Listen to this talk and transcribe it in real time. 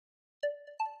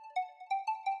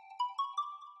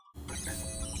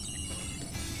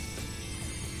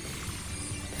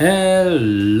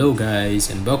Hello guys,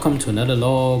 and welcome to another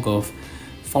log of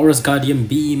Forest Guardian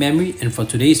BEMemory. And for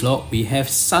today's log we have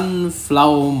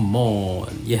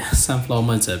Sunflowmon. Yeah,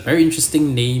 Sunflowmon is a very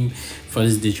interesting name for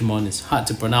this Digimon. It's hard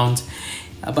to pronounce,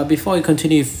 but before we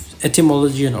continue with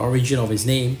etymology and origin of his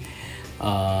name,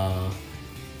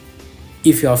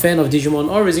 if you're a fan of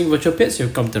Digimon or raising virtual pets,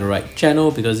 you've come to the right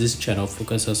channel, because this channel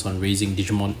focuses on raising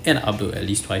Digimon and upload at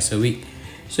least twice a week.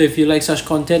 So if you like such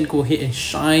content, go ahead and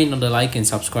shine on the like and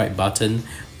subscribe button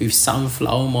with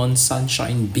Sunflowmon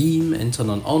Sunshine Beam and turn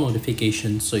on all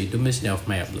notifications so you don't miss any of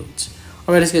my uploads.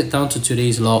 Alright, let's get down to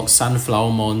today's log,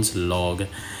 Sunflowmon's log.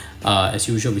 As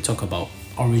usual, we talk about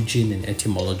origin and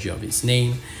etymology of its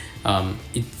name.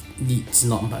 It needs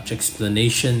not much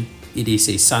explanation. It is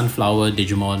a sunflower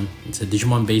Digimon. It's a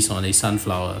Digimon based on a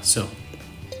sunflower, so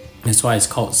that's why it's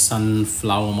called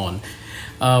Sunflowmon.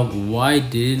 Why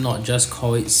did they not just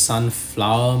call it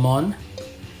Sunflowmon?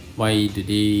 Why do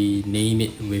they name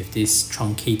it with this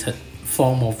truncated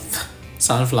form of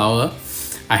sunflower?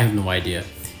 I have no idea.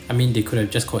 I mean, they could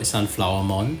have just called it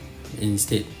Sunflowmon.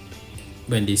 Instead,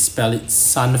 when they spell it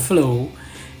Sunflow,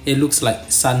 it looks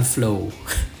like Sunflow.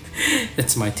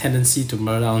 That's my tendency to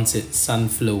pronounce it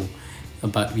Sunflow,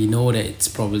 but we know that it's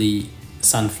probably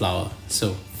sunflower.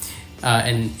 So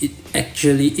and it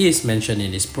actually is mentioned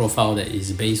in his profile that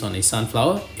is based on a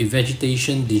sunflower, a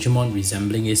vegetation Digimon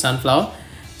resembling a sunflower.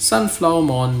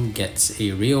 Sunflowmon gets a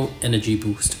real energy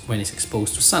boost when it's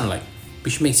exposed to sunlight,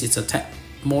 which makes its attack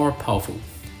more powerful.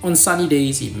 On sunny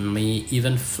days, it may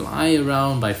even fly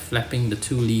around by flapping the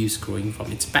two leaves growing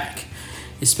from its back.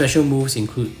 Its special moves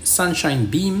include Sunshine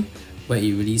Beam, where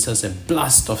it releases a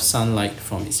blast of sunlight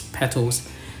from its petals,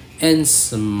 and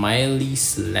Smiley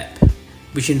Slap,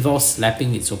 which involves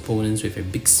slapping its opponents with a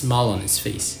big smile on its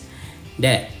face.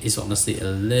 That is honestly a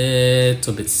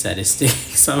little bit sadistic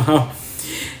somehow.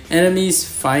 Enemies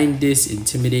find this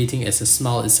intimidating as the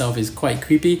smile itself is quite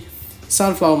creepy.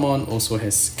 Sunflowmon also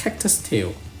has Cactus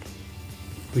Tail,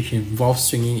 which involves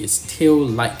swinging its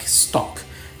tail-like stalk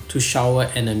to shower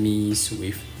enemies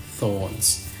with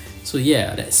thorns. So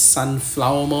yeah, that's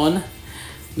Sunflowmon,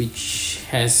 which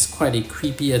has quite a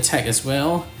creepy attack as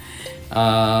well.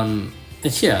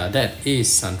 Yeah, that is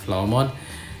Sunflowmon.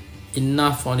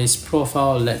 Enough on his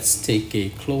profile, let's take a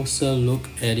closer look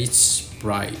at its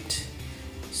sprite.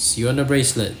 See you on the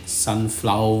bracelet,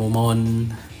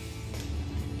 Sunflowmon.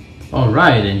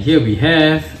 Alright, and here we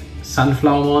have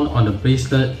Sunflowmon on the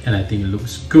bracelet, and I think it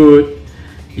looks good.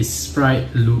 Its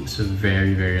sprite looks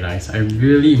very nice. I'm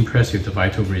really impressed with the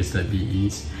Vital Bracelet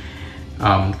BE's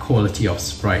quality of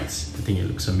sprites. I think it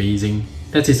looks amazing.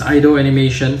 That's its idle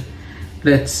animation.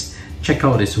 Let's check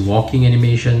out its walking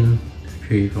animation.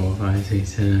 3, 4, 5, 6,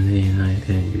 7, 8, 9,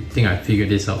 10. You'd think I figured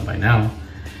this out by now.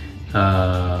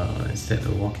 Is that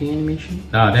the walking animation?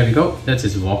 Ah, there we go. That's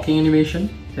its walking animation.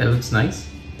 That looks nice.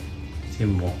 See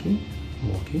him walking.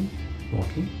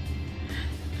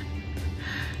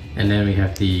 And then we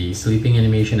have the sleeping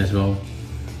animation as well.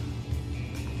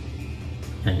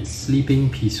 And it's sleeping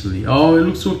peacefully. Oh, it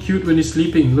looks so cute when it's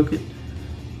sleeping. Look at it.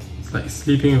 It's like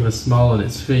sleeping with a smile on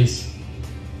its face.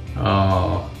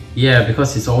 Oh, yeah,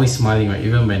 because it's always smiling, right?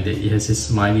 Even when it has its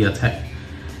smiley attack.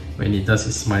 When it does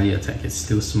its smiley attack, it's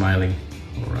still smiling.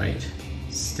 Alright,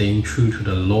 staying true to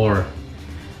the lore.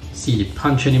 See the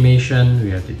punch animation.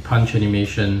 We have the punch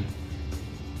animation.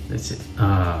 That's it.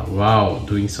 Ah, wow,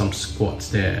 doing some squats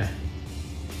there.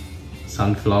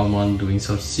 Sunflowmon doing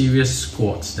some serious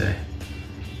squats there.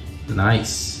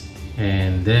 Nice.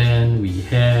 And then we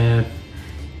have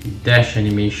the dash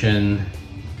animation.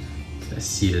 Let's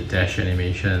see the dash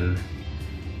animation.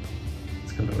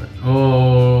 It's gonna work.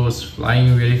 Oh, it's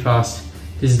flying really fast.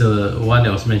 This is the one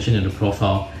that was mentioned in the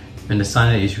profile. When the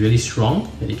sunlight is really strong,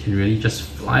 and it can really just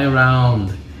fly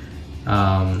around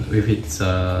with its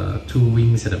two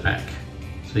wings at the back.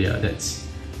 So yeah, that's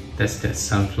that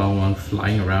Sunflowmon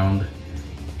flying around.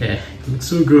 Yeah, it looks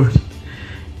so good.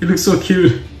 It looks so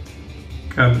cute.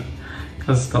 Can't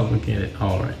stop looking at it.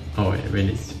 Alright. Oh wait, when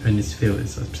it's filled,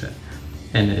 it's upset.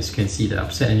 And as you can see, the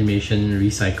upset animation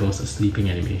recycles the sleeping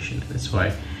animation. That's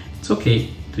why it's okay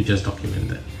to just document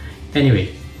that.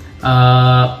 Anyway,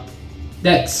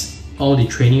 that's all the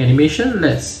training animation.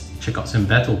 Let's check out some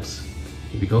battles.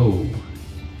 Here we go.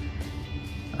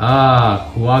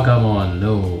 Ah, Kuwagamon.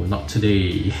 No, not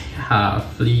today.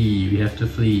 Flee. We have to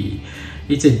flee.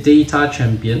 It's a data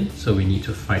champion, so we need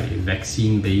to fight a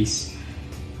vaccine base.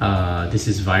 This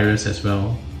is virus as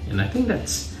well. And I think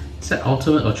that's set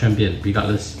ultimate or champion,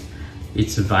 regardless.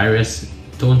 It's a virus.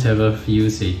 Don't ever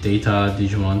use a data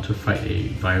Digimon to fight a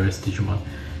virus Digimon.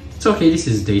 It's okay, this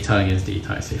is data against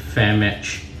data. It's a fair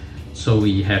match. So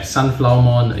we have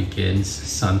Sunflowmon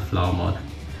against Sunflowmon.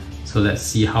 So let's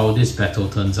see how this battle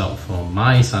turns out for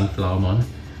my Sunflowmon.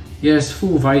 He has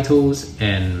full vitals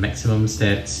and maximum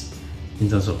stats in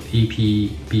terms of AP,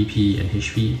 BP and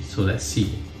HP. So let's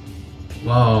see.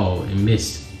 Wow, it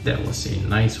missed. That was a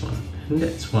nice one. And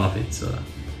that's one of its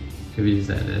maybe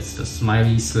that's the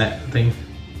smiley slap thing.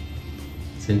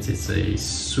 Since it's a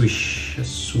swish, a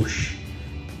swoosh,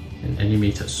 an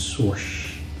animated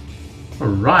swoosh.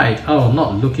 Alright, oh,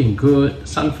 not looking good.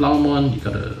 Sunflowmon, you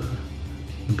gotta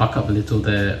buck up a little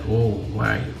there. Oh,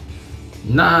 wow.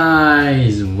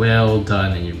 Nice, well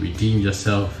done, and you redeemed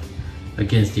yourself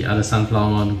against the other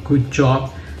Sunflowmon. Good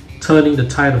job turning the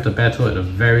tide of the battle at the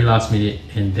very last minute,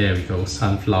 and there we go.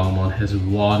 Sunflowmon has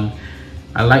won.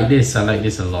 I like this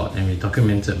a lot, and we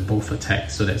documented both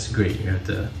attacks, so that's great. We have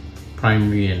the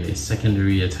primary and the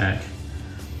secondary attack.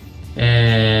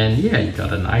 And yeah, you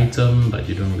got an item, but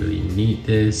you don't really need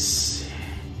this.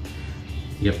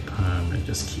 Yep, I'm gonna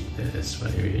just keep this,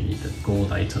 but you really need the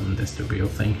gold item, that's the real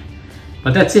thing.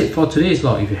 But that's it for today's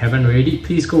vlog. If you haven't already,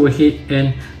 please go ahead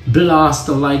and blast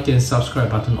the like and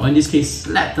subscribe button, or in this case,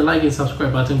 slap the like and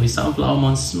subscribe button with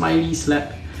Sunflowmon's smiley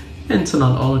slap, and turn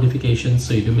on all notifications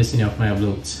so you don't miss any of my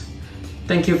uploads.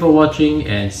 Thank you for watching,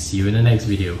 and see you in the next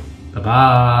video. Bye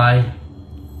bye!